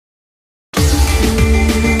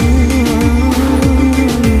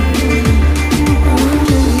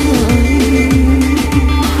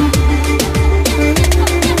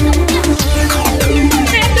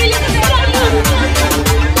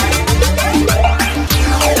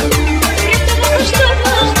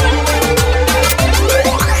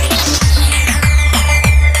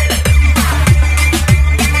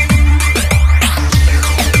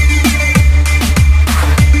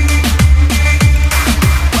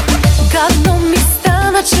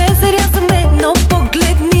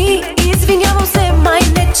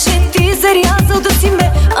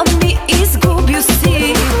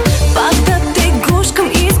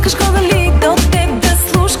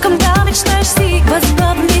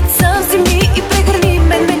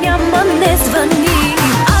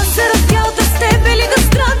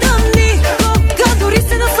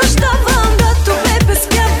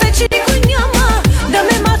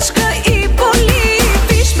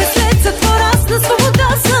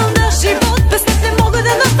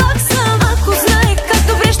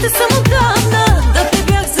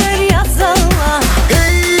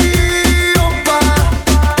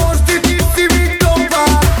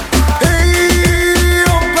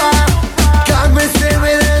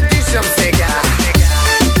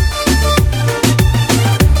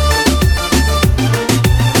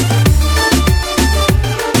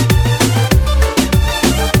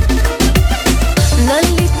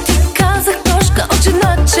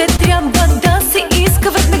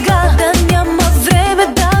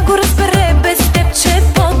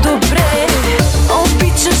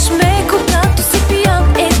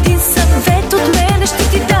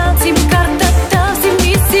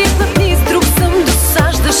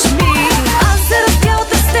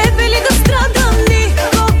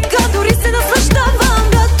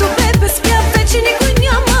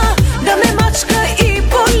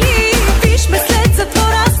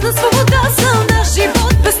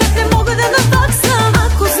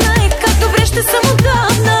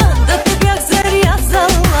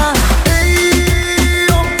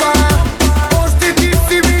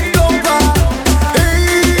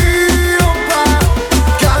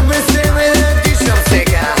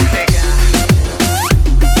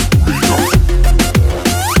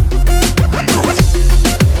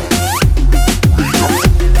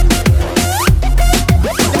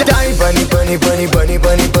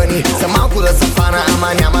бъни. За малко да се фана, ама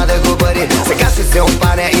няма да го бъди. Сега ще се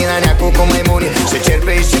опаня и на няколко маймуни. Ще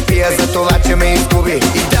черпя и ще пия за това, че ме изгуби.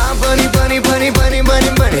 И да,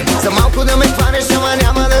 бъни. За малко да ме хванеш, ама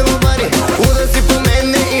няма да го бъди. Уда си по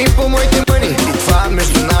мене и по моите мъни. И това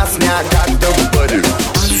между нас няма как да го бъде.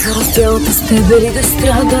 За разделата с тебе ли да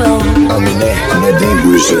страдам? Ами не да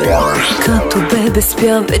го желая. Като бебе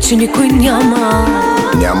спя, вече никой няма.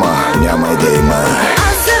 Няма и да има.